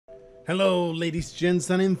Hello, ladies, gents,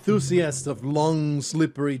 and enthusiasts of long,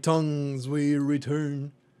 slippery tongues. We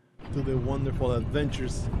return to the wonderful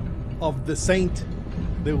adventures of the Saint,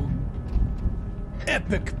 the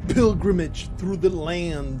epic pilgrimage through the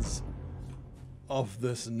lands of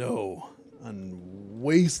the snow and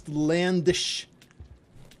wastelandish,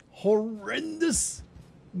 horrendous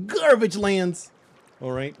garbage lands.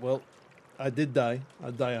 All right, well, I did die.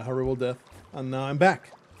 I died a horrible death, and now I'm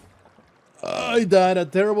back. I died a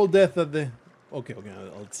terrible death at the... Okay,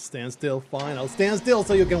 I'll stand still. Fine, I'll stand still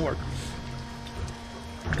so you can work.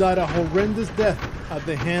 Died a horrendous death at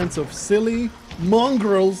the hands of silly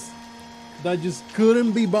mongrels that just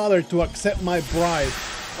couldn't be bothered to accept my bribe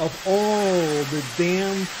of all the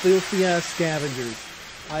damn filthy-ass scavengers.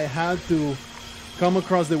 I had to come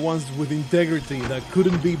across the ones with integrity that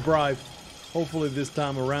couldn't be bribed. Hopefully this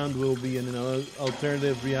time around will be in an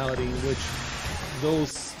alternative reality in which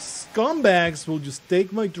those scumbags will just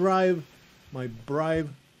take my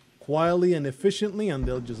bribe quietly and efficiently, and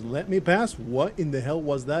they'll just let me pass. What in the hell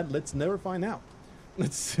was that? Let's never find out.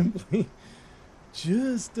 Let's simply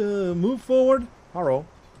just move forward. Hello.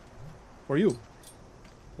 For you.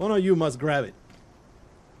 One of you must grab it.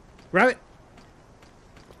 Grab it.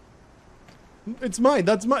 It's mine.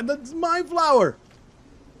 That's my flower.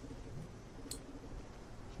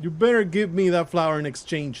 You better give me that flower in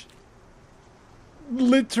exchange.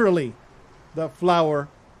 Literally, that flower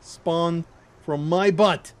spawned from my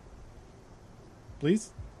butt.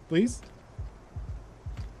 Please? Please?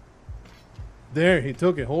 There, he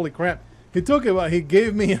took it. Holy crap. He took it, but he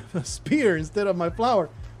gave me a spear instead of my flower.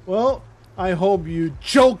 Well, I hope you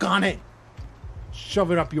choke on it.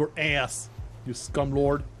 Shove it up your ass, you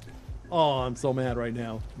scumlord. Oh, I'm so mad right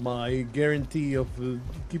now. My guarantee of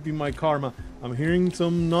keeping my karma. I'm hearing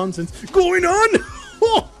some nonsense going on.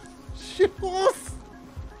 Oh, shit off.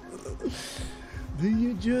 Did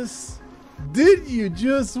you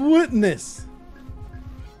just witness?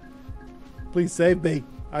 Please save me.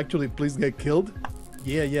 Actually, please get killed.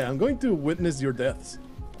 Yeah, I'm going to witness your deaths.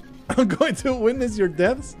 I'm going to witness your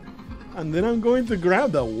deaths, and then I'm going to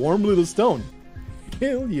grab that warm little stone.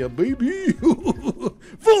 Hell yeah, baby.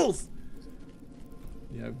 Fools!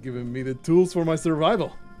 You have given me the tools for my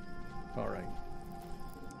survival. Alright.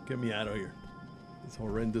 Get me out of here. This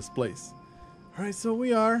horrendous place. Alright, so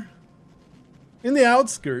we are in the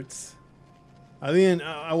outskirts. I think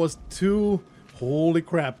I was too... Holy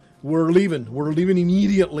crap. We're leaving. We're leaving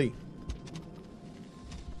immediately.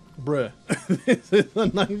 Bruh. This is a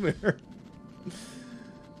nightmare.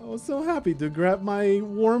 I was so happy to grab my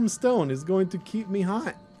warm stone. It's going to keep me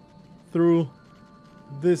hot through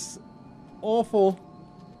this awful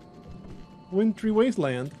wintry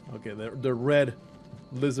wasteland. Okay, the red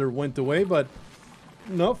lizard went away, but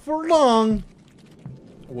not for long.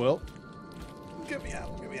 Well, get me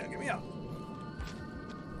out, get me out.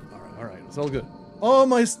 All right, it's all good. Oh,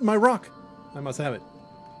 my rock. I must have it.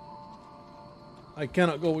 I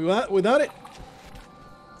cannot go without it.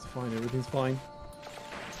 It's fine, everything's fine.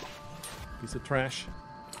 Piece of trash.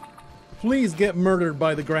 Please get murdered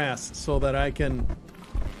by the grass so that I can...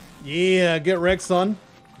 Yeah, get wrecked, son.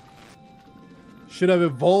 Should have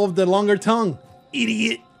evolved a longer tongue.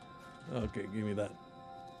 Idiot. Okay, give me that.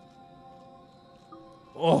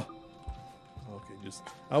 Oh. Okay, just...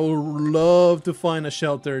 I would love to find a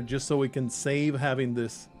shelter just so we can save having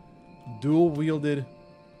this dual-wielded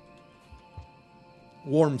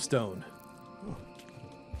warmstone. Oh.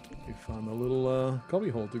 We found a little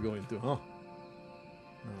cubbyhole to go into, huh?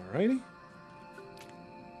 Alrighty.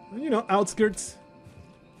 You know, outskirts.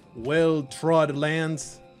 Well-trod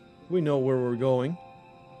lands. We know where we're going.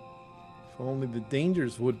 If only the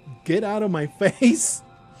dangers would get out of my face.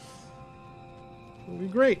 It would be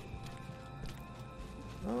great.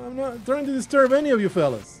 I'm not trying to disturb any of you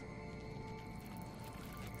fellas.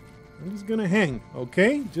 I'm just gonna hang,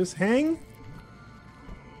 okay? Just hang.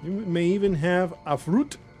 You may even have a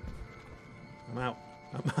fruit. I'm out.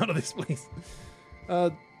 I'm out of this place.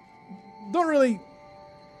 Don't really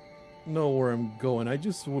know where I'm going. I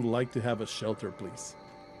just would like to have a shelter, please.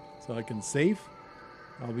 So I can save.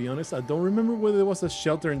 I'll be honest, I don't remember whether there was a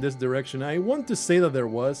shelter in this direction. I want to say that there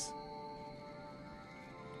was.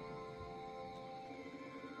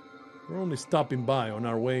 We're only stopping by on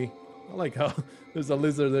our way. I like how there's a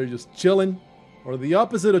lizard there just chilling. Or the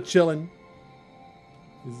opposite of chilling.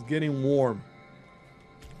 It's getting warm.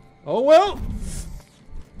 Oh well!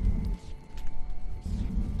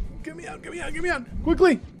 Get me out, get me out, get me out!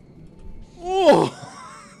 Quickly! Oh!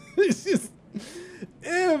 It's just...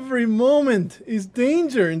 Every moment is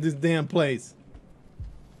danger in this damn place.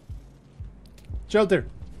 Shelter.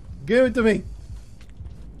 Give it to me.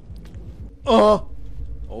 Oh!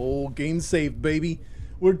 game saved, baby.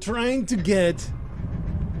 We're trying to get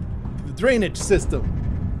the drainage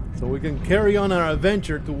system so we can carry on our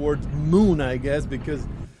adventure towards Moon, I guess, because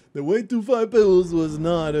the way to 5 Pebbles was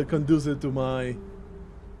not conducive to my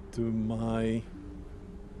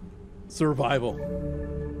survival.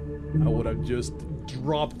 I would have just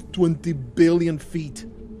dropped 20 billion feet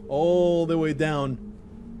all the way down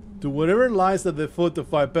to whatever lies at the foot of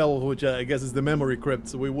 5 Pebbles, which I guess is the memory crypt.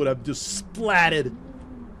 So we would have just splatted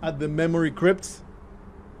at the memory crypts.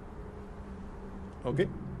 Okay,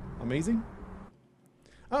 amazing.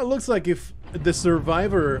 It looks like if the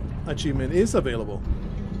survivor achievement is available,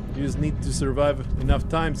 you just need to survive enough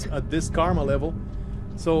times at this karma level.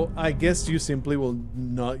 So I guess you simply will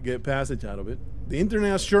not get passage out of it. The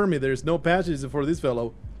internet assured me there's no passage for this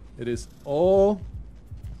fellow. It is all...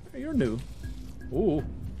 You're new. Ooh.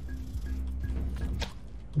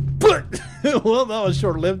 But well, that was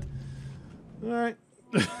short-lived. Alright.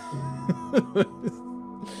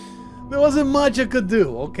 There wasn't much I could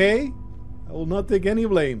do, okay? I will not take any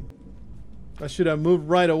blame. I should have moved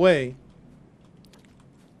right away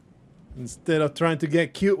instead of trying to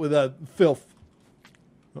get cute with that filth.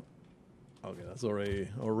 Oh, okay, that's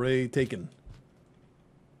already taken.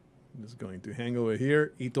 I'm just going to hang over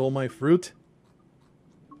here, eat all my fruit.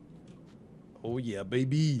 Oh yeah,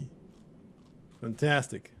 baby.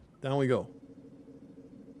 Fantastic. Down we go.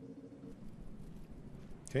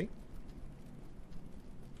 Okay.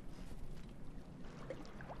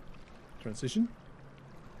 Transition.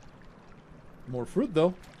 More fruit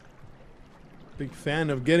though. Big fan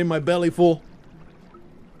of getting my belly full.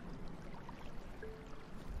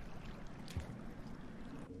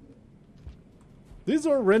 This is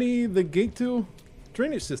already the gate to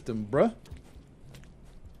drainage system, bruh.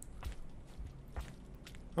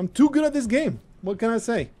 I'm too good at this game. What can I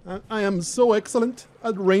say? I am so excellent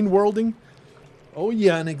at rain worlding. Oh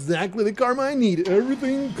yeah, and exactly the karma I need.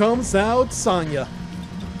 Everything comes out Sanya.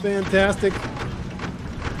 Fantastic.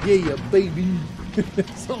 Yeah, baby.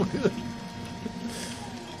 So good.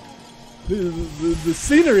 The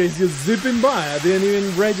scenery is just zipping by. I didn't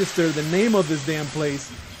even register the name of this damn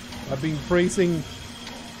place. I've been praising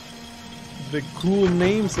the cool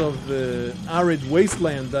names of the arid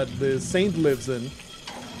wasteland that the saint lives in.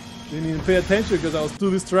 Didn't even pay attention because I was too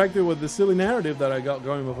distracted with the silly narrative that I got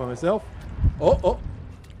going for myself. Oh.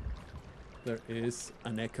 There is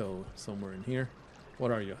an echo somewhere in here.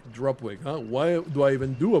 What are you? Dropwig, huh? What do I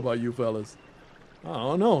even do about you fellas? I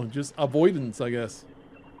don't know. Just avoidance, I guess.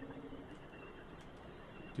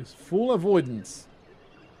 Just full avoidance.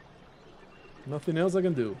 Nothing else I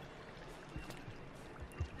can do.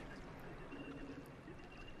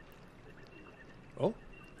 Oh.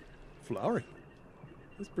 Flowery.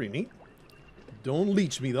 That's pretty neat. Don't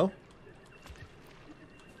leech me, though.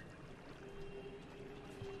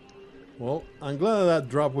 Well, I'm glad that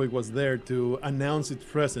Dropwig was there to announce its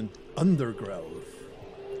presence. Undergrowth.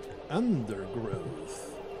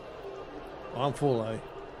 Undergrowth. Oh, I'm full. I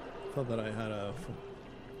thought that I had a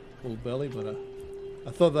full belly, but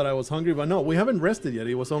I thought that I was hungry. But no, we haven't rested yet.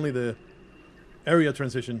 It was only the area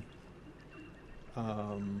transition.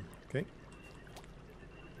 Okay.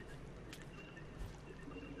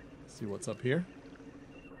 See what's up here.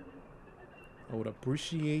 I would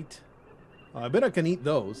appreciate... I bet I can eat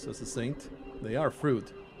those as a saint. They are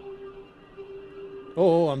fruit.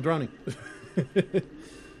 Oh, I'm drowning.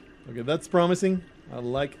 Okay, that's promising. I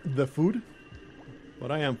like the food,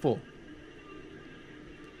 but I am full.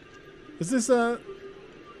 Is this a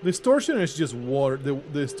distortion or is it just water? The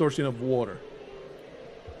distortion of water.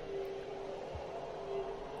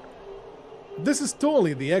 This is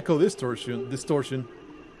totally the echo distortion.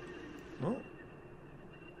 Oh.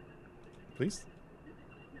 Please.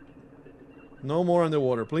 No more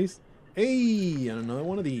underwater, please. Hey, and another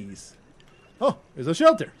one of these. Oh, there's a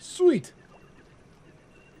shelter. Sweet.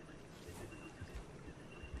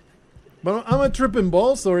 But am I tripping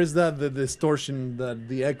balls, or is that the distortion that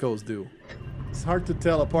the echoes do? It's hard to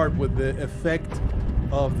tell apart with the effect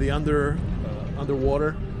of the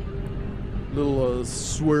underwater little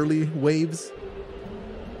swirly waves.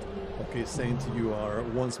 Okay, Saint, you are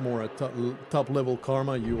once more a top level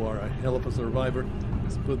karma. You are a hell of a survivor.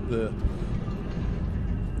 Let's put the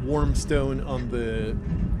warmstone on the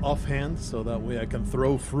offhand, so that way I can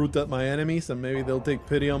throw fruit at my enemies and maybe they'll take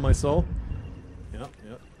pity on my soul. Yeah.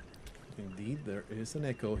 Indeed, there is an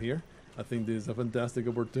echo here. I think this is a fantastic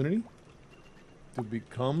opportunity to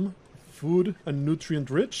become food and nutrient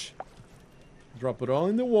rich. Drop it all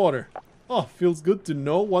in the water. Oh, feels good to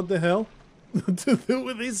know what the hell to do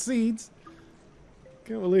with these seeds.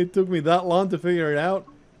 Can't believe it took me that long to figure it out.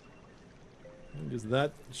 I'm just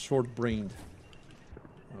that short-brained.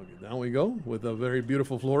 Okay, down we go with a very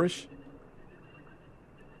beautiful flourish.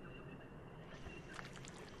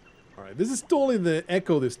 Alright, this is totally the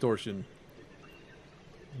echo distortion.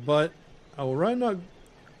 But I will right now.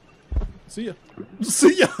 See ya.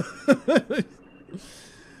 See ya!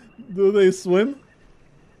 Do they swim?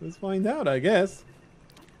 Let's find out, I guess.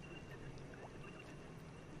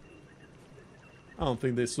 I don't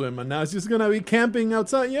think they swim, and now it's just gonna be camping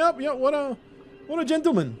outside. Yep, what a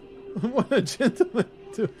gentleman. What a gentleman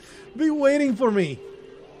to be waiting for me.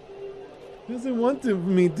 He doesn't want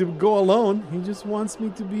me to go alone. He just wants me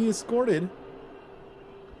to be escorted.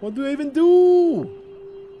 What do I even do?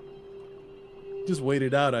 Just wait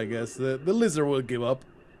it out, I guess. The lizard will give up.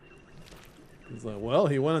 He's like, well,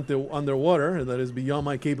 he went underwater, and that is beyond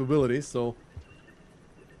my capabilities, so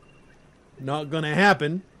not gonna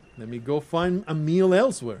happen. Let me go find a meal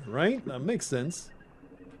elsewhere, right? That makes sense.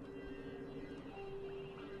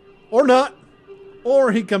 Or not.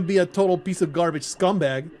 Or he can be a total piece of garbage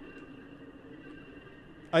scumbag.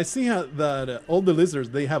 I see how that all the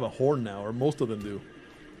lizards, they have a horn now, or most of them do.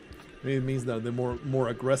 Maybe it means that they're more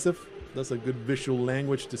aggressive. That's a good visual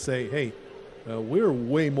language to say, hey, we're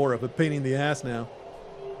way more of a pain in the ass now.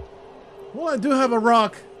 Well, I do have a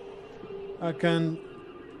rock. I can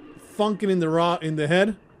thunk it in the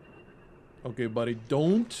head. Okay, buddy,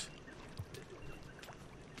 don't.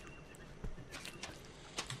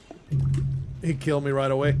 He killed me right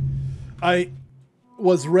away. I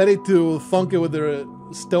was ready to thunk it with the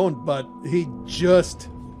stone, but he just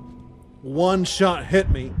one shot hit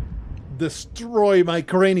me, destroy my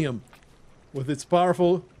cranium with its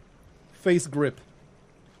powerful face grip.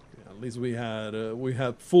 Yeah, at least we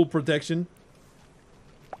had full protection.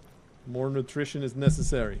 More nutrition is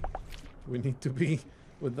necessary. We need to be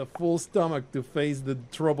with a full stomach to face the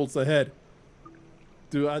troubles ahead.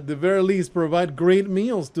 To at the very least provide great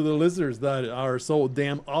meals to the lizards that are so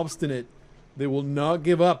damn obstinate. They will not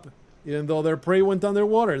give up, even though their prey went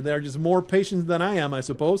underwater. They are just more patient than I am, I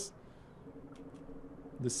suppose.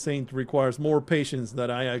 The saint requires more patience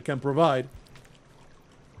than I can provide.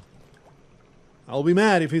 I'll be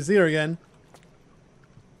mad if he's here again.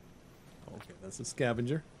 Okay, that's a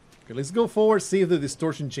scavenger. Okay, let's go forward, see if the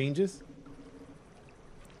distortion changes.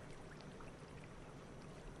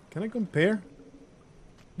 Can I compare?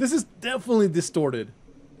 This is definitely distorted.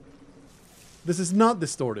 This is not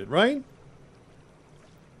distorted, right?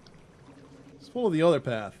 Let's follow the other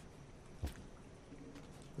path.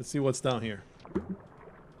 Let's see what's down here.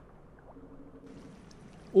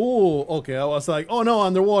 Oh, okay. I was like, oh no,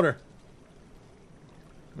 underwater.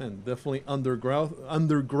 Man, definitely undergrowth.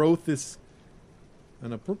 Undergrowth is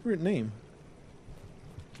an appropriate name.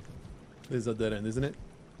 This is a dead end, isn't it?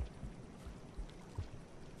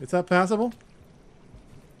 Is that passable?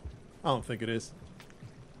 I don't think it is.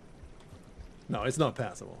 No, it's not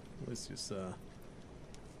passable. Let's just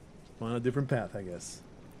find a different path, I guess.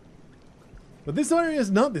 But this area is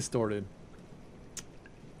not distorted.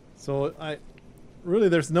 So really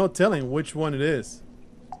there's no telling which one it is.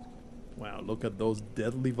 Wow, look at those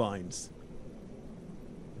deadly vines.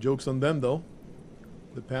 Joke's on them though.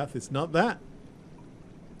 The path is not that.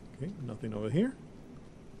 Okay, nothing over here.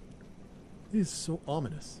 This is so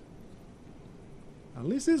ominous. At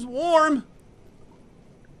least it's warm.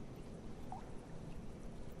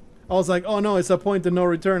 I was like, oh no, it's a point of no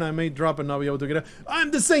return. I may drop and not be able to get out.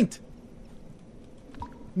 I'm the saint!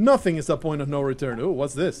 Nothing is a point of no return. Oh,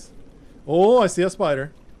 what's this? Oh, I see a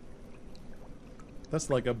spider. That's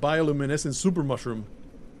like a bioluminescent super mushroom.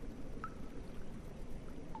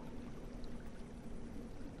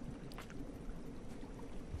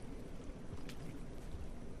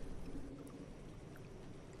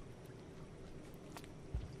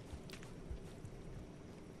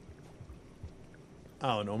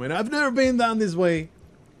 I don't know, man. I've never been down this way.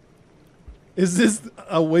 Is this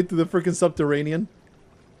a way to the freaking subterranean?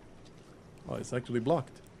 Oh, it's actually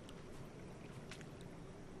blocked.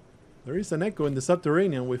 There is an echo in the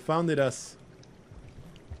subterranean. We found it as...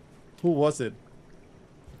 Who was it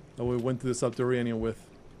that we went to the subterranean with?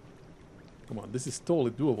 Come on, this is totally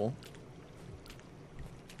doable.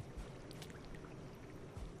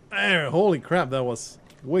 There, holy crap, that was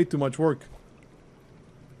way too much work.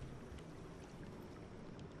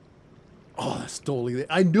 Oh, that's totally...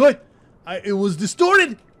 I knew it! It was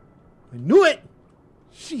distorted! I knew it!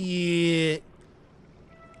 Shit!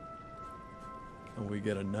 And we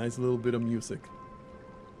get a nice little bit of music.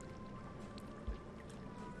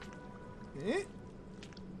 Eh?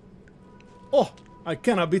 Oh! I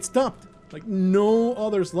cannot be stopped! Like, no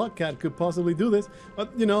other slug cat could possibly do this.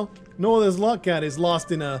 But, you know, no other slug cat is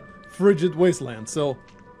lost in a frigid wasteland, so...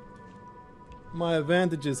 My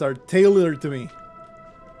advantages are tailored to me.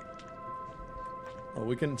 Oh,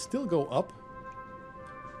 we can still go up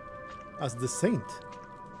as the Saint.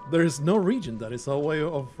 There is no region that is away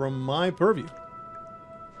from my purview.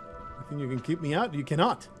 You think you can keep me out? You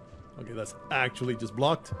cannot. Okay, that's actually just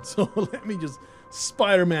blocked. So let me just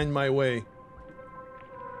Spider-Man my way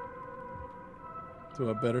to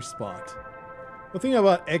a better spot. The thing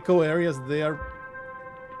about echo areas, they are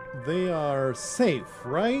safe,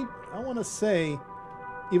 right? I want to say,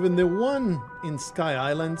 even the one in Sky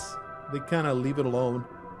Islands, they kind of leave it alone.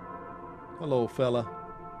 Hello, fella.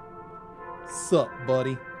 Sup,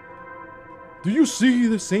 buddy? Do you see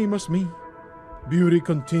the same as me? Beauty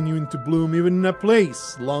continuing to bloom even in a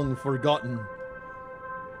place long forgotten.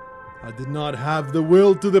 I did not have the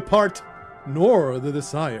will to depart, nor the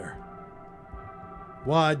desire.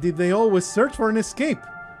 Why did they always search for an escape?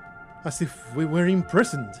 As if we were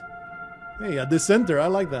imprisoned. Hey, at the center, I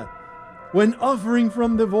like that. What offering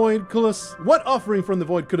from the void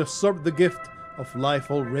could absorb the gift of life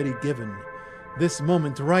already given? This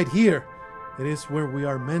moment right here, it is where we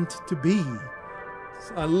are meant to be.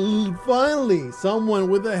 Finally, someone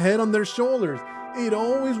with a head on their shoulders. It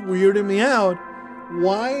always weirded me out.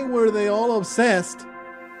 Why were they all obsessed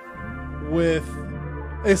with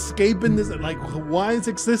escaping this? Like, why is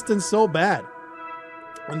existence so bad?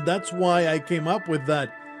 And that's why I came up with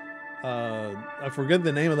that. I forget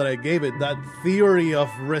the name that I gave it. That theory of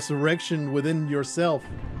resurrection within yourself,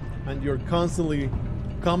 and you're constantly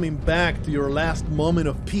coming back to your last moment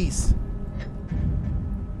of peace.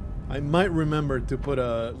 I might remember to put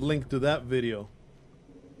a link to that video,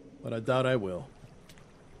 but I doubt I will.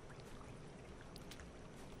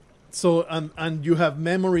 So, and you have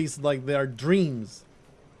memories like they are dreams.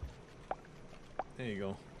 There you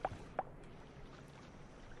go.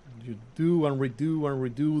 You do and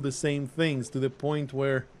redo the same things to the point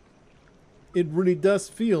where it really does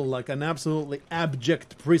feel like an absolutely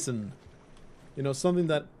abject prison. You know, something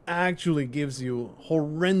that actually gives you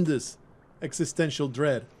horrendous existential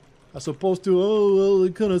dread. As opposed to, oh, well,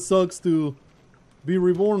 it kind of sucks to be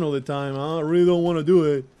reborn all the time. Huh? I really don't want to do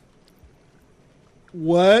it.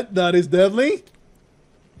 What? That is deadly?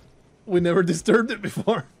 We never disturbed it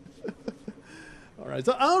before. Alright,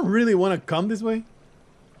 so I don't really want to come this way.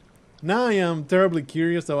 Now I am terribly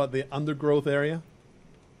curious about the undergrowth area.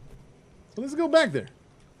 So let's go back there.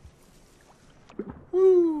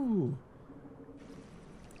 Woo!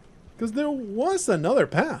 Because there was another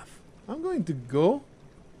path. I'm going to go...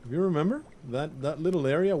 If you remember that little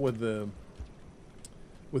area with the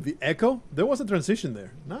echo, there was a transition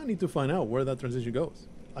there. Now I need to find out where that transition goes.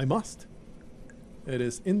 I must. It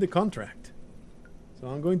is in the contract. So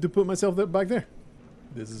I'm going to put myself back there.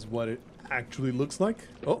 This is what it actually looks like.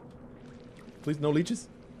 Oh, please no leeches.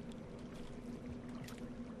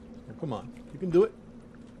 Oh, come on, you can do it.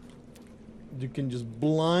 You can just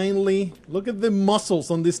blindly look at the muscles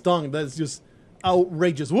on this tongue. That's just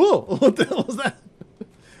outrageous. Whoa! What the hell was that?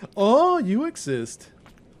 Oh, you exist.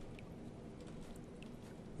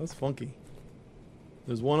 That's funky.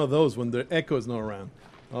 There's one of those when the echo is not around.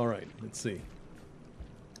 Alright, let's see.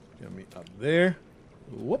 Get me up there.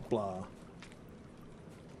 Whoopla.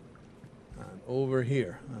 And over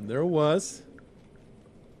here. And there was.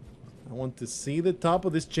 I want to see the top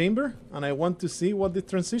of this chamber. And I want to see what the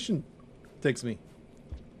transition takes me.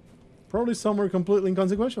 Probably somewhere completely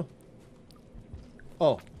inconsequential.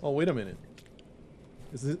 Oh, wait a minute.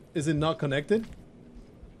 Is it not connected?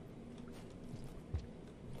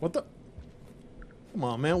 What the? Come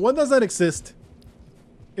on, man. What does that exist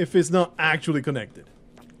if it's not actually connected?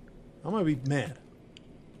 I might be mad.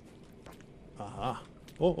 Aha.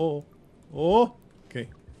 Oh. Okay.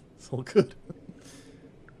 It's all good.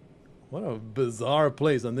 What a bizarre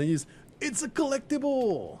place. And then it's a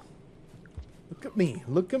collectible. Look at me.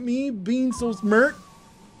 Look at me being so smart.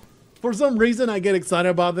 For some reason, I get excited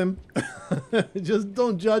about them. Just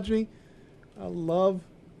don't judge me. I love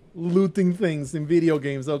looting things in video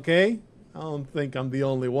games, okay? I don't think I'm the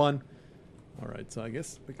only one. Alright, so I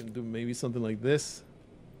guess we can do maybe something like this.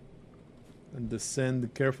 And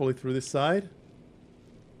descend carefully through this side.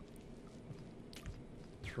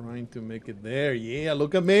 Trying to make it there. Yeah,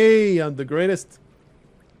 look at me. I'm the greatest.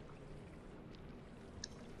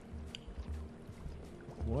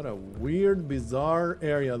 What a weird, bizarre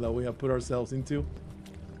area that we have put ourselves into.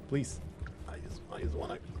 Please. I just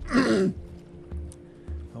want to...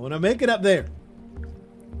 I want to make it up there.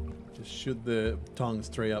 Just shoot the tongue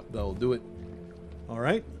straight up. That'll do it.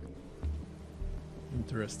 Alright.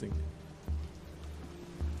 Interesting.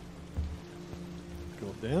 Go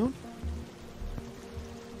down.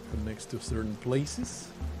 Connects to certain places.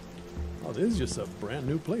 Oh, this is just a brand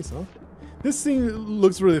new place, huh? This thing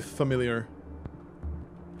looks really familiar.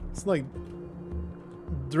 It's like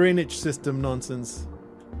drainage system nonsense.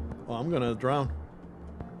 Oh, I'm gonna drown.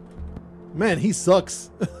 Man, he sucks.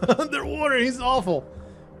 Underwater, he's awful.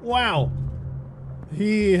 Wow.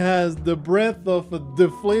 He has the breath of a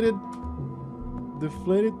deflated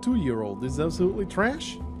 2-year-old. This is absolutely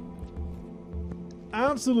trash.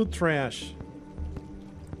 Absolute trash.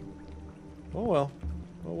 Oh well.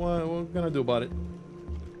 What are we gonna do about it?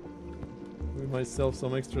 Give myself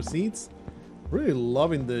some extra seats. Really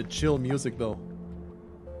loving the chill music though.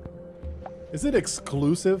 Is it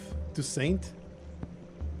exclusive to Saint?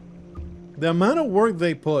 The amount of work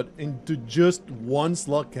they put into just one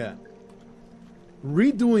slug cat.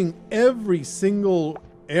 Redoing every single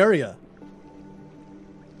area.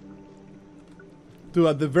 To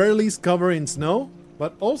at the very least cover in snow.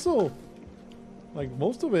 But also, like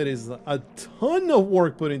most of it is a ton of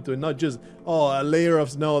work put into it. Not just, oh, a layer of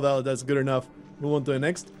snow, that's good enough. Move on to the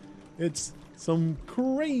next. It's some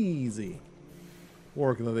crazy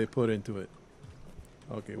work that they put into it.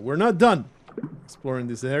 Okay, we're not done exploring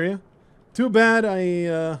this area. Too bad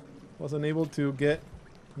I wasn't able to get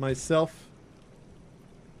myself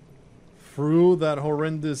through that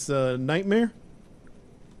horrendous nightmare.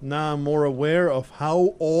 Now I'm more aware of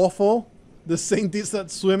how awful the Saint is at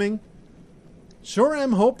swimming. Sure,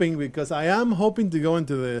 I'm hoping, because I am hoping to go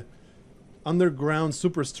into the underground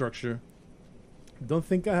superstructure. Don't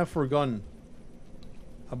think I have forgotten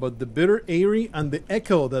about the Bitter Eyrie and the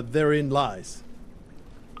echo that therein lies.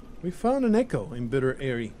 We found an echo in Bitter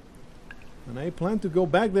Eyrie, and I plan to go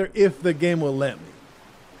back there if the game will let me.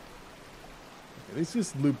 Okay, this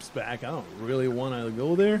just loops back. I don't really want to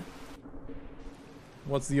go there.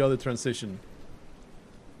 What's the other transition?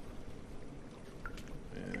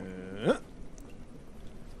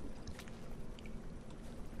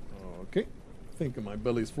 Okay. I think my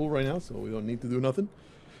belly's full right now, so we don't need to do nothing.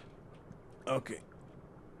 Okay.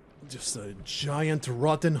 Just a giant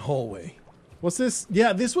rotten hallway. What's this?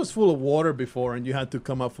 Yeah, this was full of water before and you had to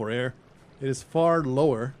come up for air. It is far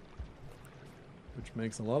lower, which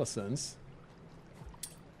makes a lot of sense.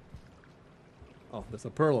 Oh, there's a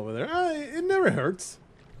pearl over there. It never hurts.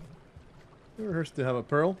 Never hurts to have a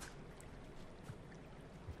pearl.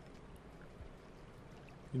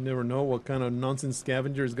 You never know what kind of nonsense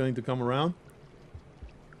scavenger is going to come around.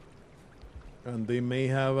 And they may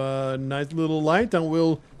have a nice little light and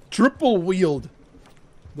will triple wield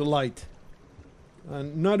the light.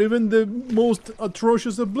 And not even the most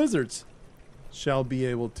atrocious of blizzards shall be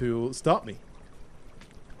able to stop me.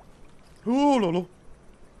 Ooh, lolo.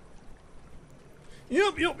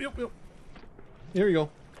 Yep. Here you go.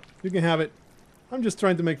 You can have it. I'm just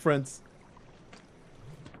trying to make friends.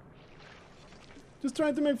 Just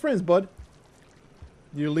trying to make friends, bud.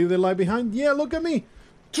 You leave the light behind? Yeah, look at me.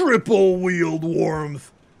 Triple wheeled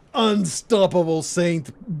warmth. Unstoppable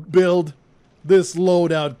Saint build. This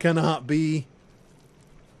loadout cannot be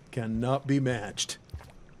matched.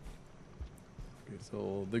 Okay,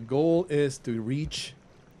 so the goal is to reach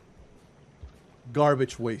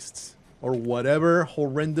garbage wastes. Or whatever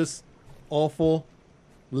horrendous, awful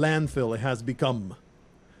landfill it has become.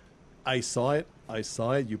 I saw it,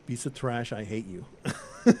 you piece of trash, I hate you.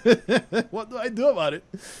 What do I do about it?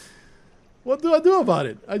 What do I do about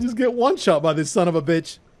it? I just get one shot by this son of a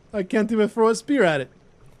bitch. I can't even throw a spear at it.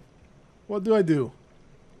 What do I do?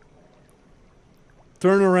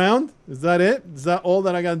 Turn around? Is that it? Is that all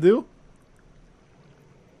that I gotta do?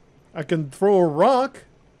 I can throw a rock,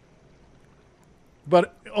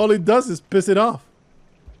 but all it does is piss it off.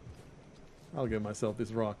 I'll get myself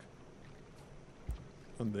this rock.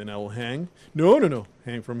 And then I will hang. No.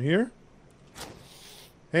 Hang from here.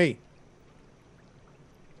 Hey.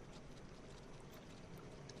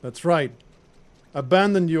 That's right.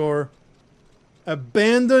 Abandon your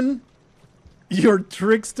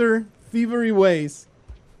trickster thievery ways.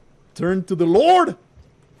 Turn to the Lord.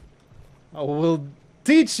 I will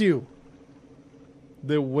teach you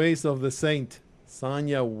the ways of the Saint.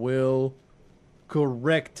 Sanya will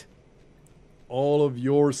correct all of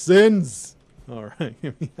your sins. All right,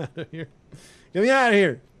 get me out of here. Get me out of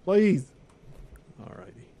here, please. All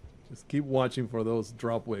righty. Just keep watching for those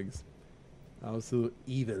drop wigs. Absolute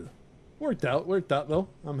evil. Worked out though.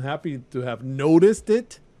 I'm happy to have noticed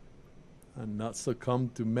it and not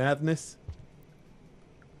succumbed to madness.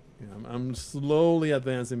 Yeah, I'm slowly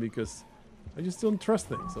advancing because I just don't trust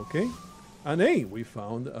things, okay? And hey, we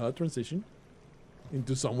found a transition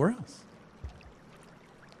into somewhere else.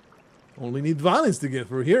 Only need violence to get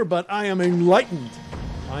through here, but I am enlightened.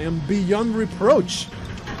 I am beyond reproach.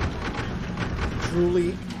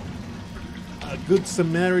 Truly a good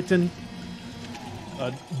Samaritan,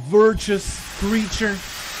 a virtuous creature,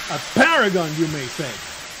 a paragon, you may say.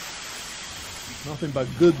 Nothing but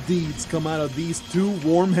good deeds come out of these two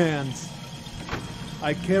warm hands.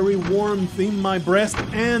 I carry warmth in my breast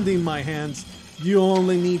and in my hands. You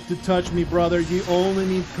only need to touch me, brother. You only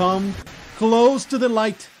need to come close to the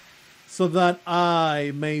light so that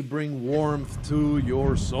I may bring warmth to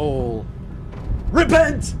your soul.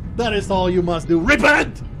 Repent! That is all you must do.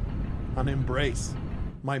 Repent! And embrace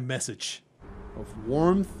my message of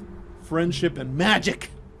warmth, friendship, and magic.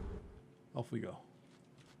 Off we go.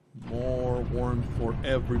 More warmth for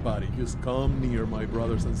everybody. Just come near, my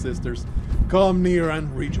brothers and sisters. Come near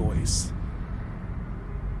and rejoice.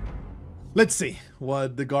 Let's see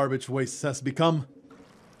what the garbage waste has become.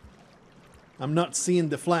 I'm not seeing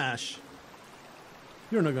the flash.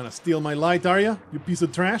 You're not gonna steal my light, are you? You piece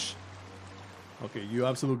of trash? Okay, you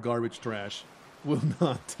absolute garbage trash. Will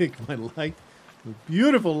not take my light. Your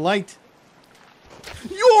beautiful light.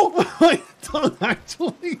 Yo! My tongue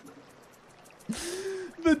actually...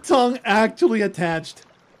 The tongue actually attached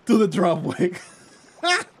to the drop wick.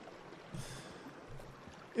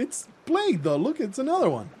 It's played though. Look, it's another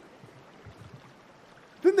one.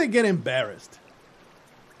 Then they get embarrassed.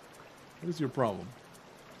 What is your problem?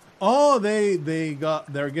 Oh,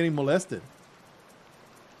 they're getting molested.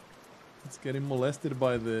 It's getting molested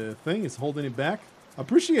by the thing. It's holding it back.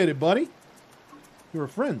 Appreciate it, buddy. You're a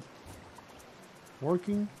friend.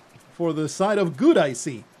 Working for the side of good, I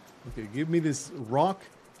see. Okay, give me this rock.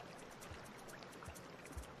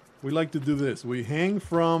 We like to do this. We hang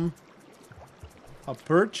from a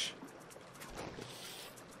perch.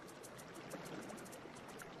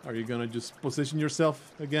 Are you gonna just position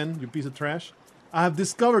yourself again, you piece of trash? I have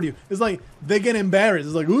discovered you. It's like they get embarrassed.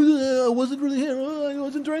 It's like, oh, I wasn't really here. Oh, I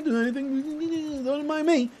wasn't trying to do anything. Don't mind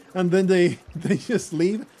me. And then they just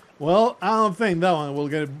leave. Well, I don't think that one will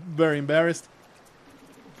get very embarrassed.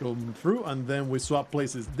 Go through, and then we swap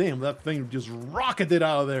places. Damn, that thing just rocketed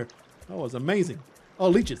out of there. That was amazing. Oh,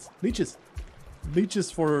 leeches. Leeches. Leeches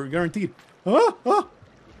for guaranteed. Ah! Ah!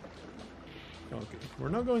 Okay, we're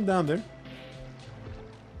not going down there.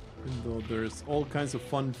 Even though there's all kinds of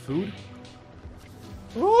fun food.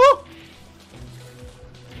 Oh!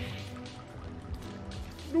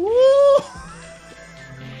 Oh!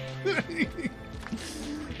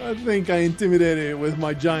 I think I intimidated it with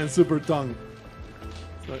my giant super tongue.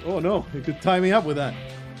 It's like, oh no, he could tie me up with that.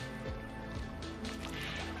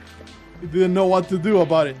 He didn't know what to do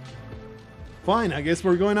about it. Fine, I guess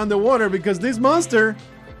we're going underwater because this monster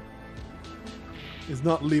is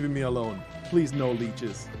not leaving me alone. Please, no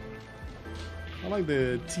leeches. I like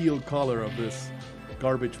the teal color of this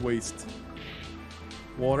garbage waste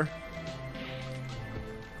water.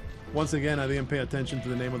 Once again, I didn't pay attention to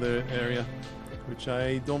the name of the area, which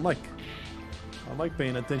I don't like. I like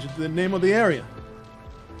paying attention to the name of the area.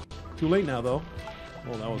 Too late now, though.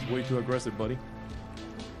 Oh, that was way too aggressive, buddy.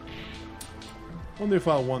 Wonder if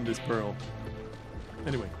I'll want this pearl.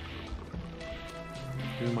 Anyway.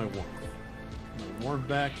 Give me my warmth. My warmth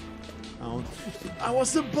back. I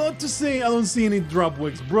was about to say I don't see any drop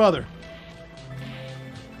wicks, brother.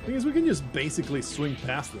 Thing is, we can just basically swing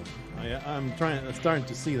past them. I'm starting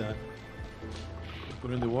to see that.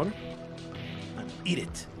 Put it in the water and eat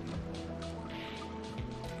it.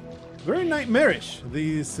 Very nightmarish,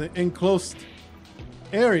 these enclosed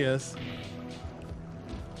areas.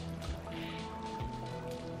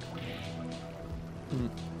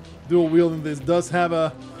 Dual wielding this does have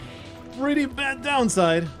a pretty bad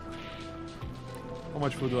downside. How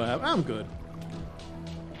much food do I have? I'm good.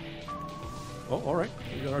 Oh, alright.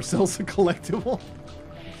 We got ourselves a collectible.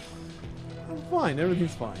 I'm fine.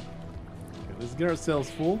 Everything's fine. Okay, let's get ourselves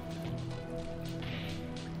full.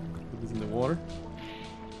 Put this in the water.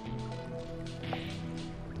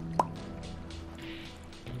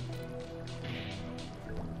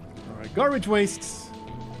 Alright, garbage wastes.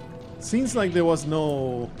 Seems like there was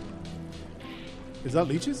no... Is that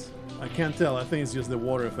leeches? I can't tell. I think it's just the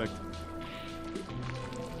water effect.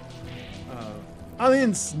 I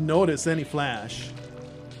didn't notice any flash.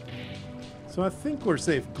 So I think we're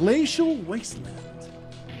safe. Glacial Wasteland.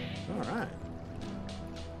 Alright.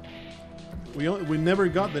 We never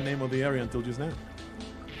got the name of the area until just now.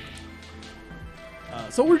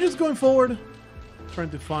 So we're just going forward.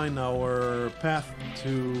 Trying to find our path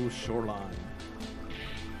to shoreline.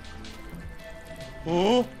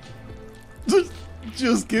 Oh!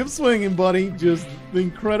 Just keep swinging, buddy. Just the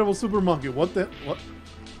incredible super monkey. What the... What?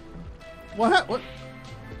 What?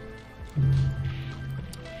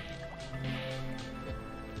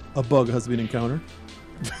 A bug has been encountered.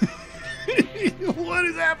 What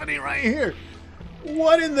is happening right here?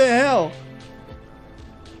 What in the hell?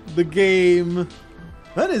 The game...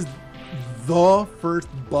 That is the first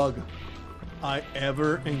bug I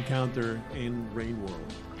ever encounter in Rain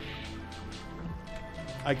World.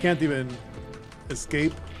 I can't even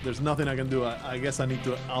escape. There's nothing I can do. I guess I need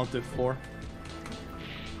to Alt F4.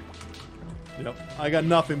 Yep, I got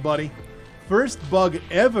nothing, buddy. First bug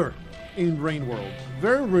ever in Rain World.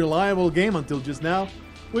 Very reliable game until just now,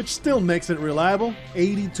 which still makes it reliable.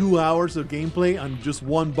 82 hours of gameplay on just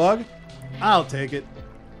one bug. I'll take it.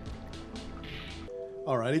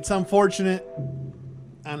 Alright, it's unfortunate,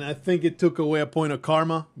 and I think it took away a point of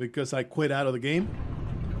karma because I quit out of the game.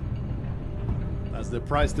 That's the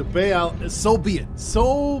price to pay. So be it.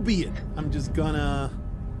 So be it. I'm just gonna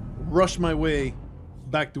rush my way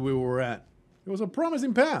back to where we were at. It was a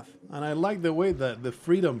promising path, and I like the way that the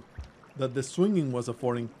freedom that the swinging was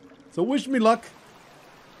affording. So wish me luck.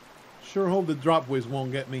 Sure hope the drop waves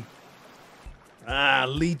won't get me. Ah,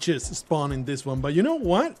 leeches spawn in this one, but you know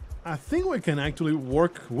what? I think we can actually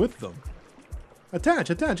work with them.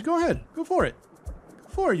 Attach, go ahead. Go for it. Go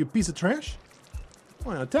for it, you piece of trash.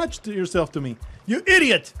 Come on, attach yourself to me. You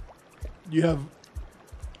idiot! You have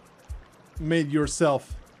made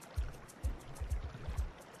yourself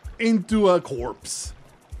into a corpse.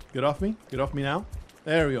 Get off me. Get off me now.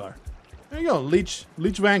 There we are. There you go. Leech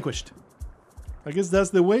vanquished. I guess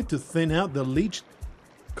that's the way to thin out the leech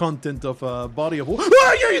content of a body of water.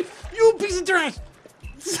 Oh, you piece of trash!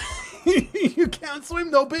 You can't swim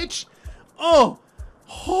though, bitch! Oh!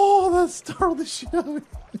 Oh, that startled the shit out of me.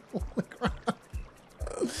 Holy crap.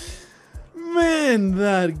 Man,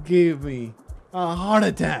 that gave me a heart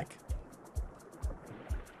attack.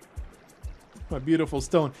 My beautiful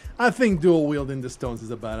stone. I think dual wielding the stones is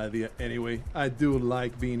a bad idea anyway. I do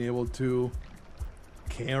like being able to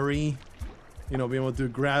carry, you know, being able to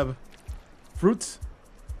grab fruits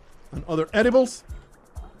and other edibles.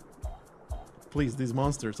 Please, these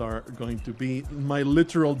monsters are going to be my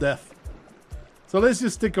literal death. So let's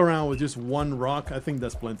just stick around with just one rock. I think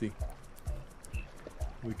that's plenty.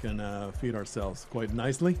 We can feed ourselves quite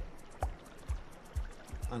nicely.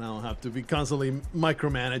 And I don't have to be constantly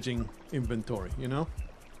micromanaging inventory, you know?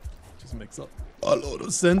 Just makes a lot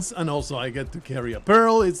of sense. And also I get to carry a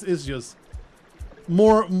pearl. It's just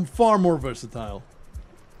far more versatile.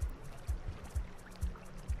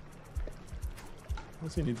 I don't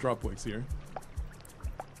see any drop wigs here.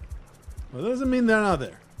 Well, that doesn't mean they're not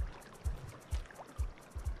there.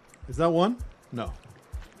 Is that one? No.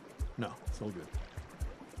 No, it's all good.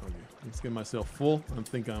 Okay, let's get myself full. I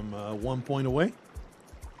think I'm 1 point away.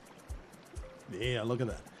 Yeah, look at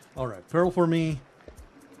that. Alright, pearl for me.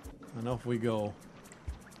 And off we go.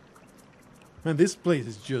 Man, this place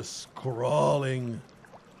is just crawling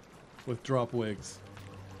with drop wigs.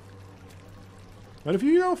 But if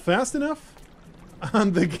you go fast enough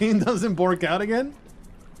and the game doesn't work out again,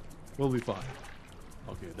 we'll be fine.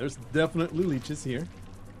 Okay, there's definitely leeches here.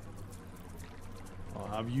 Oh,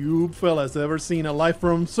 have you fellas ever seen a life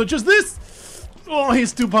form such as this? Oh,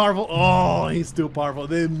 he's too powerful. Oh, he's too powerful.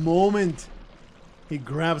 The moment he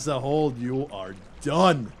grabs a hold, you are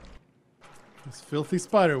done. This filthy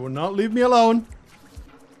spider will not leave me alone.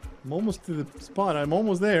 I'm almost to the spot. I'm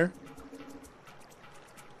almost there.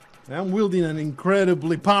 I'm wielding an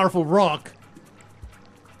incredibly powerful rock.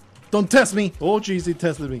 Don't test me. Oh, jeez, he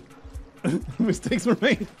tested me. Mistakes were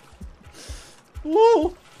made.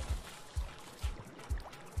 Whoa.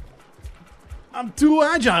 I'm too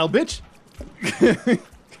agile, bitch.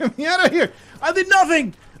 Get me out of here. I did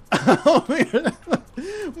nothing.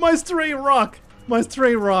 My stray rock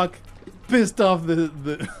pissed off the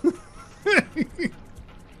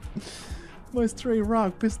my stray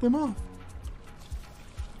rock pissed them off.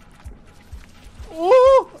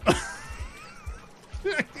 Oh!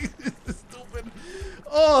 This is stupid.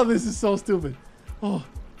 Oh, this is so stupid. Oh,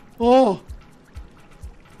 oh!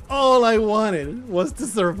 All I wanted was to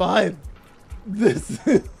survive. This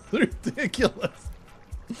is ridiculous.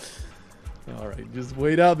 All right, just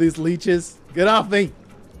wait out these leeches. Get off me!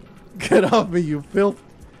 Get off me, you filth!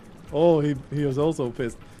 Oh, he was also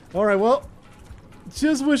pissed. All right, well,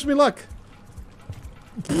 just wish me luck.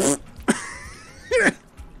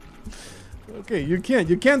 Okay, you can't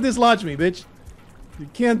dislodge me, bitch. You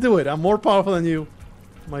can't do it. I'm more powerful than you.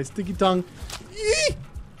 My sticky tongue. Yee!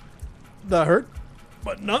 That hurt,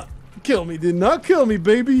 but not kill me. Did not kill me,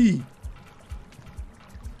 baby.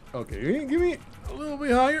 Okay, give me a little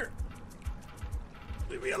bit higher.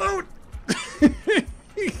 Leave me alone.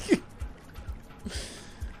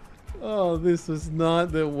 Oh, this was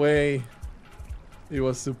not the way it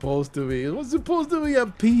was supposed to be. It was supposed to be a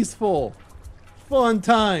peaceful, fun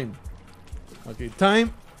time. Okay,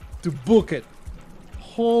 time to book it.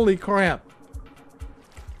 Holy crap.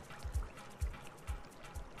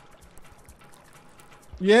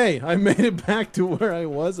 Yay, I made it back to where I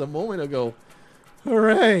was a moment ago.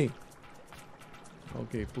 Hooray!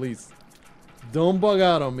 Okay, please. Don't bug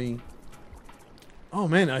out on me. Oh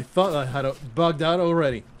man, I thought I had bugged out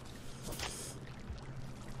already.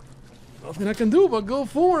 Nothing I can do but go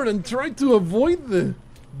forward and try to avoid the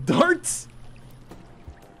darts.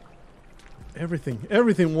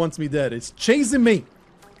 Everything wants me dead. It's chasing me.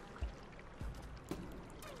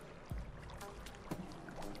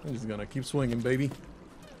 I'm just gonna keep swinging, baby.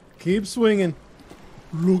 Keep swinging.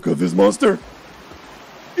 Look at this monster.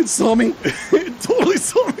 It saw me. It totally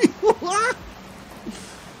saw me.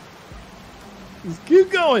 Just keep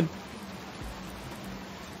going.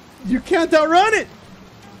 You can't outrun it.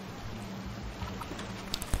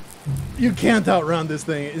 You can't outrun this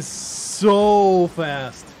thing. It's so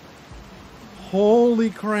fast. Holy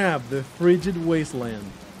crap, the frigid wasteland.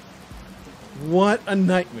 What a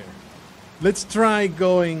nightmare. Let's try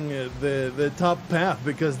going the top path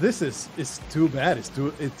because this is too bad.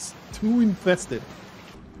 It's too infested.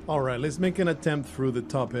 All right, let's make an attempt through the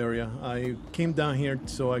top area. I came down here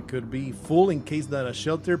so I could be full in case that a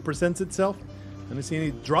shelter presents itself. I don't see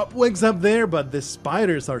any drop wigs up there, but the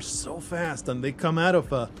spiders are so fast and they come out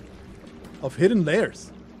of hidden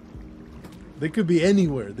layers. They could be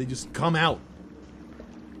anywhere. They just come out.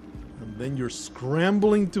 And then you're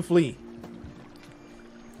scrambling to flee.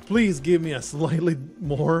 Please give me a slightly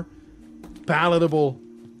more palatable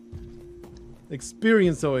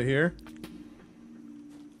experience over here.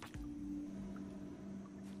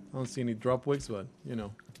 I don't see any drop wigs, but you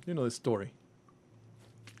know the story.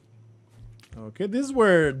 Okay, this is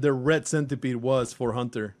where the red centipede was for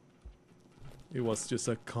Hunter. It was just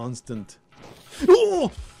a constant.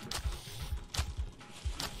 Oh!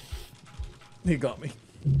 He got me.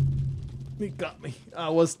 He got me. I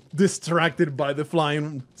was distracted by the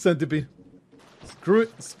flying centipede. Screw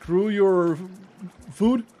it. Screw your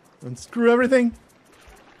food and screw everything.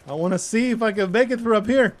 I want to see if I can make it through up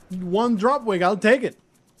here. One drop wig, I'll take it.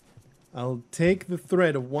 I'll take the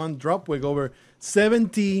threat of one drop wig over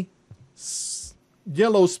 70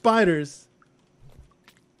 yellow spiders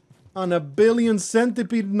on a billion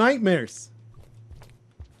centipede nightmares.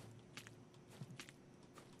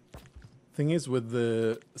 Thing is, with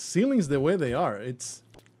the ceilings the way they are, it's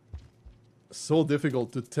so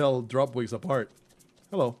difficult to tell drop wigs apart.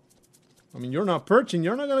 Hello. I mean, you're not perching.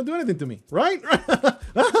 You're not going to do anything to me. Right?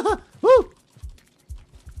 Woo!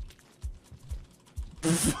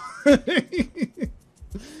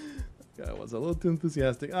 I was a little too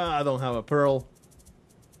enthusiastic. I don't have a pearl.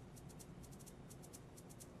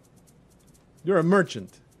 You're a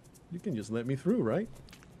merchant. You can just let me through, right?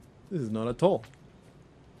 This is not a toll.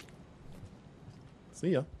 See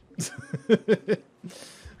ya.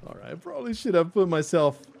 Alright, I probably should have put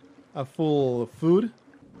myself a full food.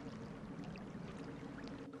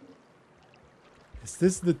 Is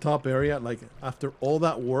this the top area? Like, after all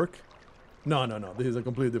that work? No. This is a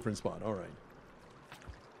completely different spot. Alright.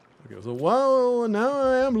 Okay, so, well, now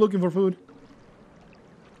I am looking for food.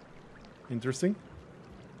 Interesting.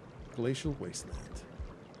 Glacial wasteland.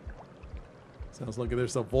 Sounds like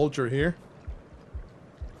there's a vulture here.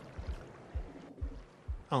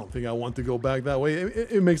 I don't think I want to go back that way.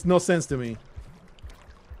 It makes no sense to me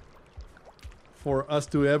for us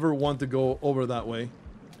to ever want to go over that way.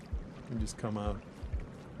 And just come out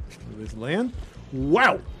of this land.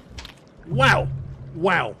 Wow! Wow!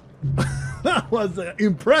 Wow! That was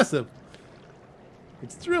impressive.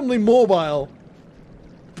 Extremely mobile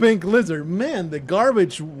pink lizard. Man, the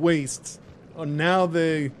garbage wastes on now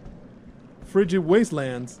the frigid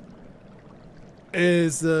wastelands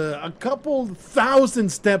is a couple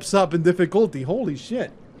thousand steps up in difficulty. Holy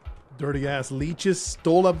shit. Dirty ass leeches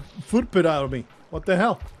stole a food pit out of me. What the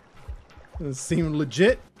hell? Does it seem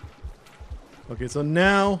legit? Okay, so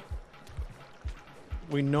now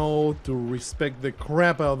we know to respect the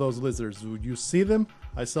crap out of those lizards. Would you see them?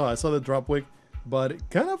 I saw the drop wig, but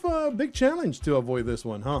kind of a big challenge to avoid this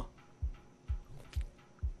one, huh?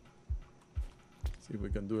 See if we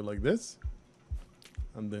can do it like this.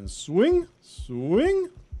 And then swing, swing.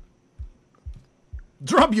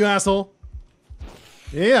 Drop, you asshole.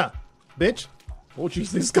 Yeah, bitch. Oh,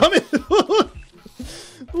 jeez, he's coming.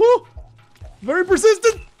 Woo. Very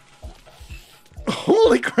persistent.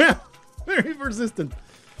 Holy crap. Very persistent.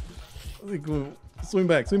 Swing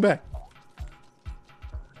back, swing back.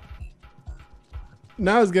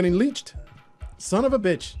 Now it's getting leeched. Son of a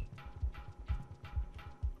bitch.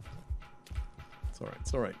 It's alright,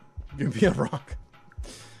 it's alright. Give me a rock.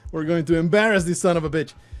 We're going to embarrass this son of a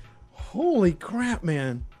bitch. Holy crap,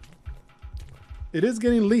 man. It is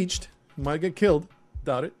getting leeched. Might get killed.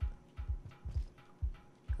 Doubt it.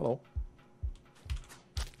 Hello.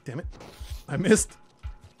 Damn it. I missed.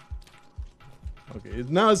 Okay,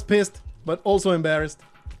 now it's pissed, but also embarrassed.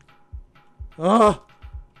 Ah!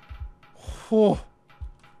 Oh.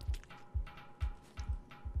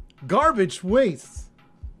 Garbage wastes.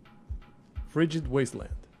 Frigid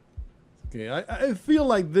wasteland. Okay, I feel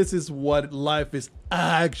like this is what life is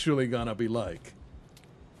actually gonna be like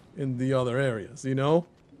in the other areas, you know?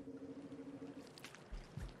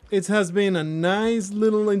 It has been a nice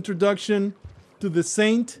little introduction to the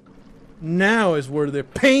Saint. Now is where the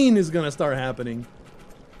pain is gonna start happening.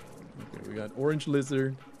 Okay, we got orange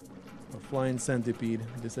lizard, a flying centipede.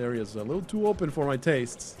 This area is a little too open for my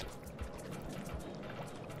tastes.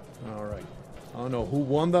 Alright. I don't know who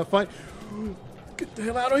won that fight. Get the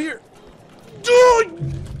hell out of here.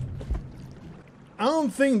 Dude! I don't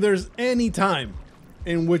think there's any time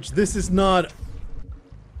in which this is not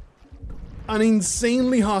an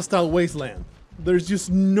insanely hostile wasteland. There's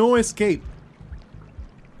just no escape.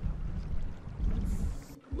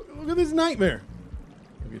 Look at this nightmare.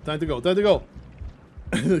 Okay, time to go, time to go.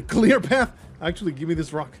 Clear path. Actually, give me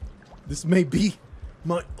this rock. This may be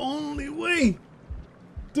my only way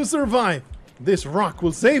to survive. This rock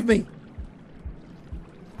will save me.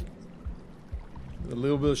 A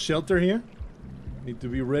little bit of shelter here. Need to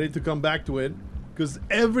be ready to come back to it, because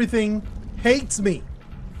everything hates me.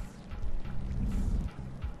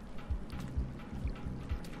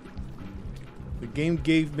 The game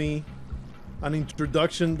gave me an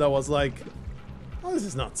introduction that was like, oh, this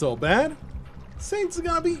is not so bad. Saints are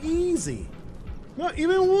gonna be easy. Not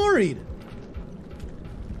even worried.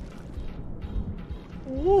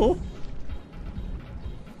 Whoa.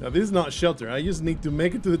 Now this is not shelter. I just need to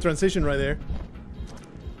make it to the transition right there.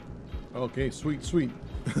 Okay, sweet, sweet.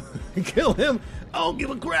 Kill him. I don't give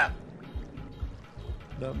a crap.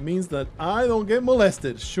 That means that I don't get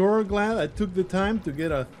molested. Sure glad I took the time to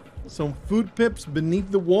get some food pips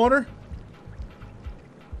beneath the water.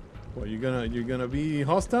 What, you're gonna be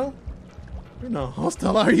hostile? You're not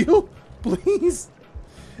hostile, are you? Please.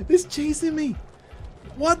 It's chasing me.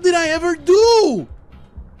 What did I ever do?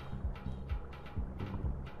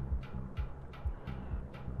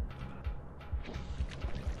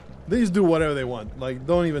 They just do whatever they want. Like,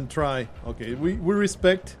 don't even try. Okay, we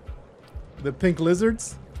respect the pink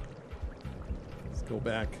lizards. Let's go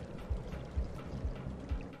back.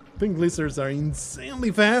 Pink lizards are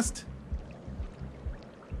insanely fast.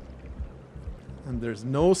 And there's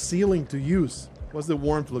no ceiling to use. What's the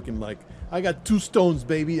warmth looking like? I got 2 stones,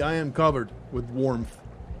 baby. I am covered with warmth.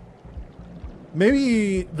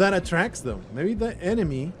 Maybe that attracts them. Maybe the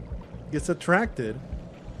enemy gets attracted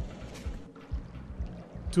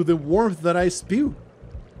to the warmth that I spew.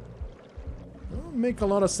 That'll make a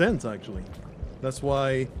lot of sense, actually. That's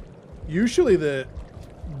why usually the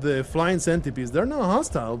flying centipedes, they're not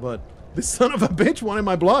hostile, but this son of a bitch wanted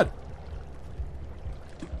my blood.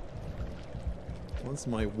 Wants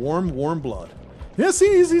my warm blood. Yeah,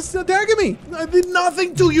 see, he's attacking me. I did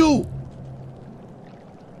nothing to you.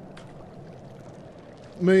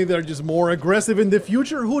 Maybe they're just more aggressive in the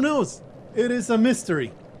future. Who knows? It is a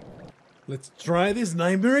mystery. Let's try this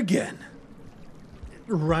nightmare again.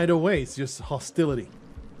 Right away, it's just hostility.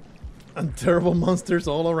 And terrible monsters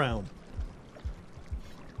all around.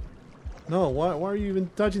 No, why are you even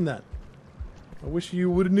touching that? I wish you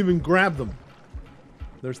wouldn't even grab them.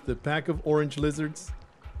 There's the pack of orange lizards.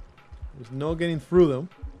 There's no getting through them.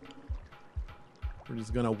 We're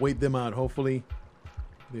just gonna wait them out. Hopefully,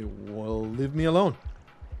 they will leave me alone.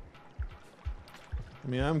 I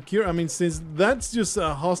mean, I'm curious. I mean, since that's just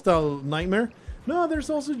a hostile nightmare. No, there's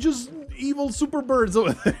also just evil super birds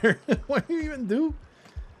over there. What do you even do?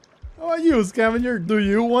 How about you, scavenger? Do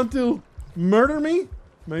you want to murder me?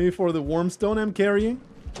 Maybe for the warmstone I'm carrying?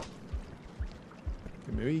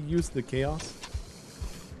 Okay, maybe use the chaos.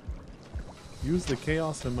 Use the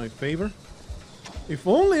chaos in my favor. If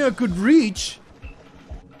only I could reach.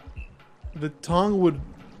 The tongue would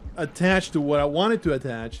attach to what I wanted to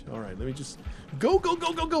attach. Alright, let me just... Go, go,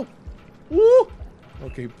 go, go, go! Woo!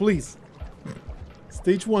 Okay, please.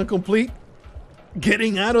 Stage 1 complete.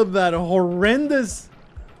 Getting out of that horrendous,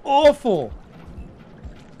 awful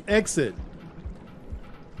exit.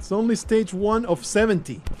 It's only stage 1 of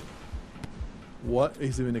 70. What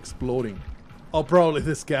is even exploding? Oh, probably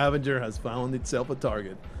the scavenger has found itself a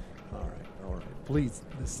target. Alright. Please,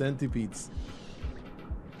 the centipedes.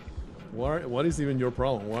 What is even your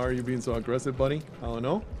problem? Why are you being so aggressive, buddy? I don't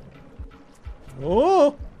know.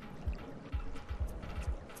 Oh!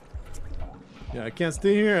 Yeah, I can't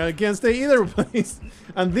stay here. I can't stay either place.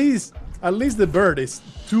 And these, at least the bird is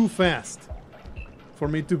too fast for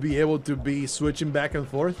me to be able to be switching back and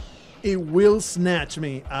forth. It will snatch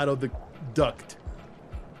me out of the duct.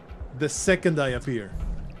 the second I appear.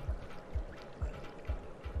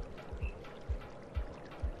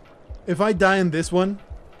 If I die in this one,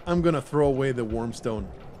 I'm gonna throw away the warmstone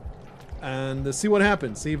and see what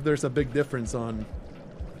happens. See if there's a big difference on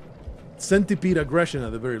centipede aggression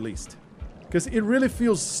at the very least. Because it really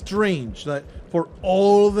feels strange that for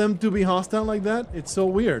all of them to be hostile like that, it's so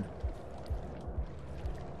weird.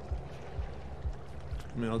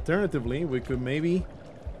 I mean, alternatively, we could maybe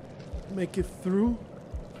make it through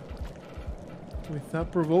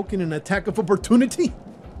without provoking an attack of opportunity.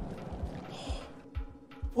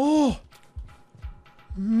 Oh!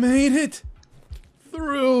 Made it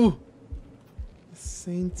through!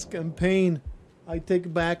 Saints campaign. I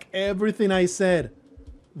take back everything I said.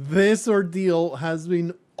 This ordeal has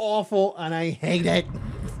been awful and I hate it.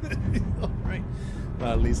 Alright.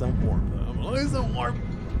 Well, at least I'm warm. At least I'm warm.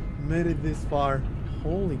 Made it this far.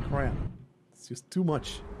 Holy crap. It's just too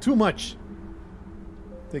much. Too much.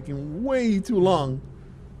 Taking way too long.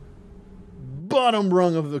 Bottom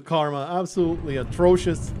rung of the karma. Absolutely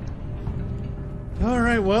atrocious.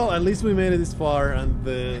 Alright, well, at least we made it this far, and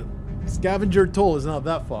the scavenger toll is not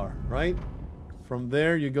that far, right? From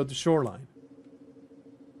there, you go to shoreline.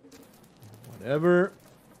 Whatever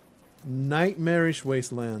nightmarish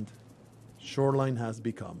wasteland shoreline has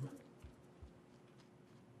become.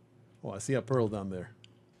 Oh, I see a pearl down there.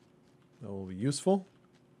 That will be useful.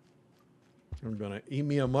 I'm gonna eat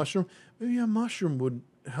me a mushroom. Maybe a mushroom would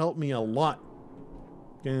help me a lot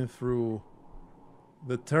getting through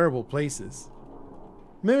the terrible places.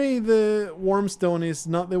 Maybe the warmstone is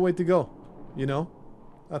not the way to go, you know?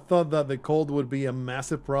 I thought that the cold would be a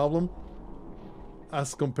massive problem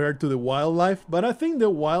as compared to the wildlife, but I think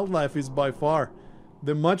the wildlife is by far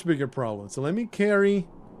the much bigger problem. So let me carry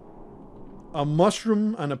a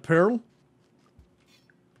mushroom and a pearl.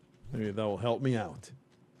 Maybe that will help me out.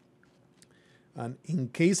 And in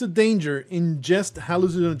case of danger, ingest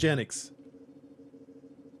hallucinogenics.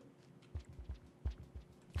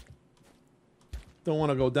 Don't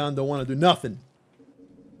want to go down, don't want to do nothing.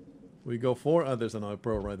 We go forward. Oh, there's another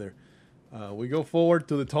pearl right there. We go forward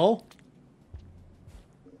to the toll.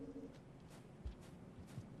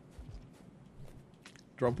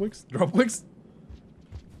 Drop wicks? Drop wicks?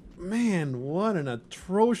 Man, what an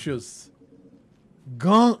atrocious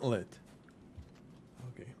gauntlet.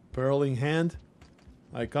 Okay, pearl in hand.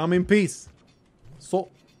 I come in peace.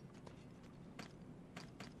 So,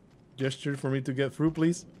 gesture for me to get through,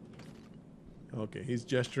 please. Okay, he's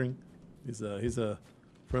gesturing. He's a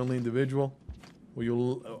friendly individual.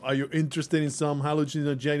 Are you interested in some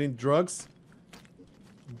hallucinogenic drugs?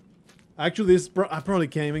 Actually, I probably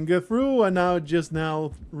can't even get through, and now just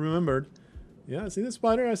now remembered. Yeah, I see the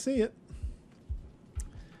spider. I see it.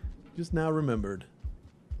 Just now remembered.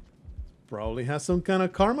 Probably has some kind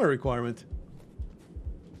of karma requirement.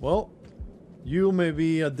 Well, you may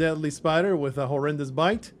be a deadly spider with a horrendous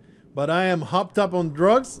bite, but I am hopped up on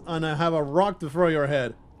drugs and I have a rock to throw your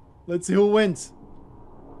head. Let's see who wins.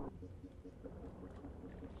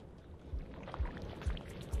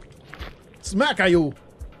 Smack at you.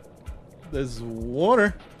 There's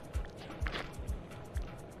water.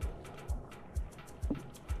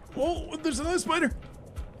 Oh, there's another spider.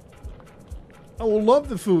 I will love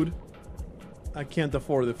the food. I can't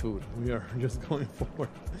afford the food. We are just going forward.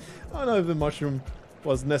 I don't know if the mushroom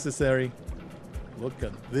was necessary. Look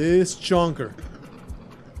at this chonker.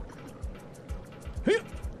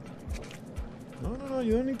 No,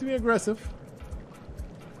 you don't need to be aggressive.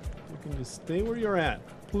 You can just stay where you're at.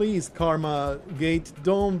 Please, Karma Gate,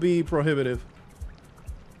 don't be prohibitive.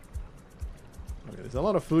 Okay, there's a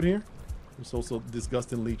lot of food here. There's also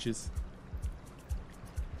disgusting leeches.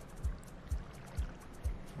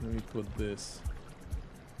 Let me put this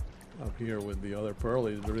up here with the other pearl.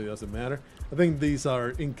 It really doesn't matter. I think these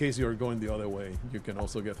are in case you're going the other way. You can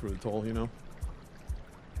also get through the toll, you know.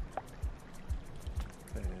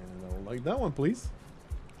 And I would like that one, please.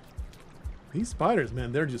 These spiders,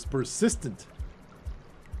 man, they're just persistent.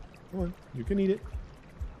 Come on, you can eat it.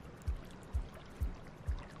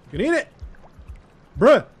 You can eat it!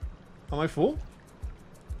 Bruh! Am I full?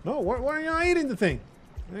 No, why are you not eating the thing?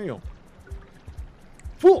 There you go.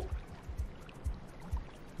 Fool!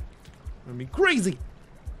 I mean, crazy!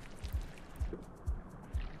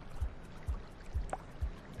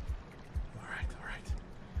 Alright.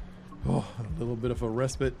 Oh, a little bit of a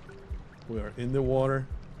respite. We are in the water,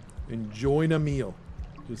 enjoying a meal.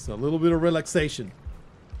 Just a little bit of relaxation.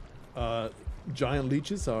 Giant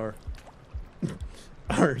leeches are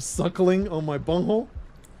suckling on my bunghole.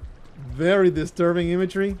 Very disturbing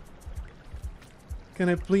imagery. Can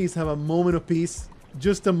I please have a moment of peace?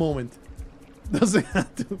 Just a moment. Doesn't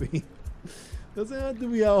have to be Doesn't have to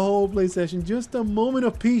be a whole play session. Just a moment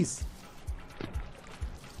of peace.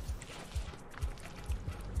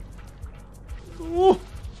 Ooh.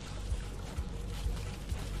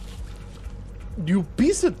 You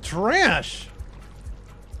piece of trash.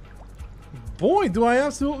 Boy, do I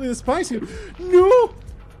absolutely despise you. No!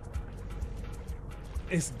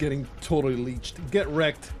 It's getting totally leeched. Get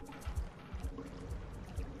wrecked.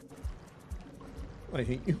 I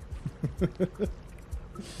hate you.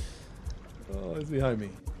 Oh, it's behind me.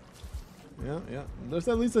 Yeah, yeah. There's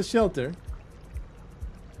at least a shelter.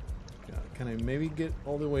 Yeah, can I maybe get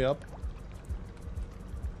all the way up?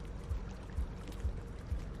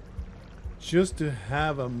 Just to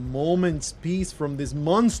have a moment's peace from this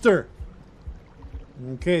monster.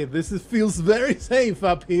 Okay, feels very safe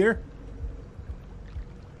up here.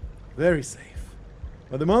 Very safe.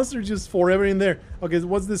 But the monster's just forever in there. Okay, so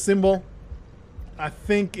what's the symbol? I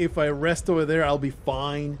think if I rest over there, I'll be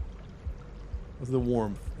fine. What's the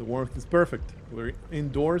warmth? The warmth is perfect. We're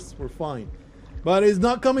indoors, we're fine. But it's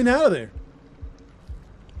not coming out of there.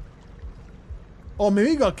 Oh, maybe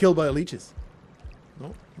he got killed by the leeches.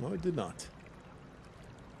 No, no, it did not.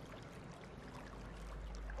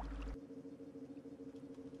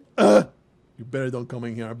 You better don't come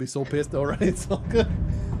in here. I'll be so pissed. Alright, it's all good.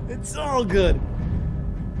 It's all good.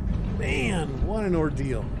 Man, what an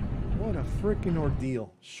ordeal. What a freaking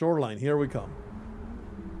ordeal. Shoreline, here we come.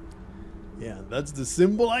 Yeah, that's the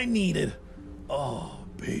symbol I needed. Oh,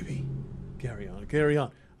 baby. Carry on, carry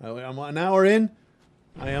on. I'm an hour in.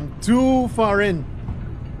 I am too far in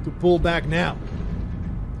to pull back now.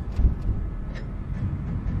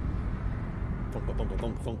 Thunk, thunk,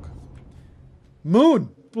 thunk, thunk. Moon,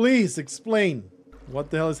 please explain what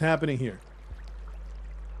the hell is happening here.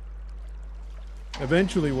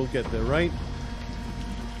 Eventually we'll get there, right?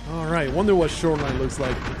 Alright, wonder what shoreline looks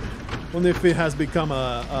like. Wonder if it has become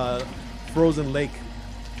a frozen lake.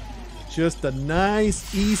 Just a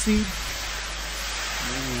nice, easy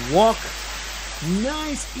walk.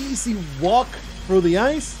 Nice, easy walk through the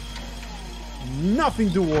ice.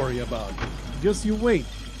 Nothing to worry about. Just you wait.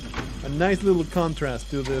 A nice little contrast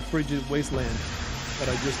to the frigid wasteland that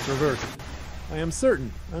I just traversed. I'm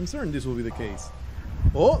certain this will be the case.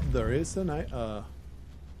 Oh, there is an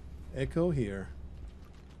echo here.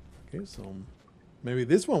 Okay, so maybe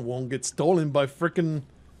this one won't get stolen by frickin'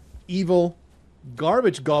 evil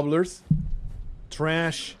garbage gobblers.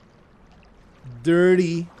 Trash.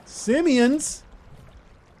 Dirty simians.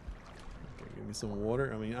 Okay, give me some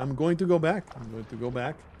water. I mean, I'm going to go back. I'm going to go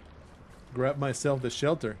back. Grab myself the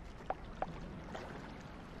shelter.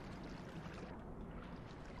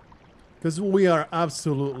 Because we are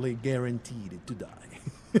absolutely guaranteed to die.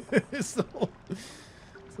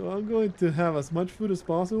 So I'm going to have as much food as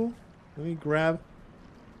possible. Let me grab.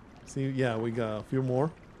 See, yeah, we got a few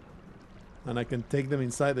more. And I can take them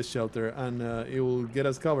inside the shelter and it will get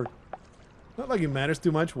us covered. Not like it matters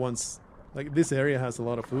too much once, like this area has a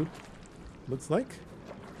lot of food. Looks like.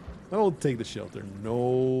 I'll take the shelter,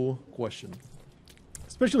 no question.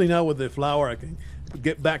 Especially now with the flour, I can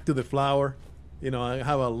get back to the flour. You know, I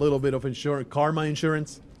have a little bit of insurance, karma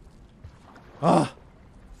insurance. Ah.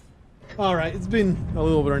 Alright, it's been a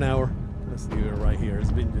little over an hour. Let's leave it right here.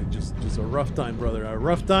 It's been just a rough time, brother. A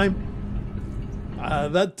rough time.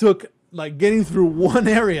 That took, like, getting through one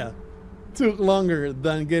area took longer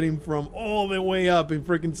than getting from all the way up in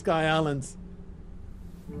freaking Sky Islands.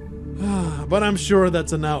 But I'm sure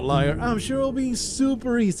that's an outlier. I'm sure it'll be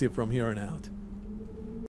super easy from here on out.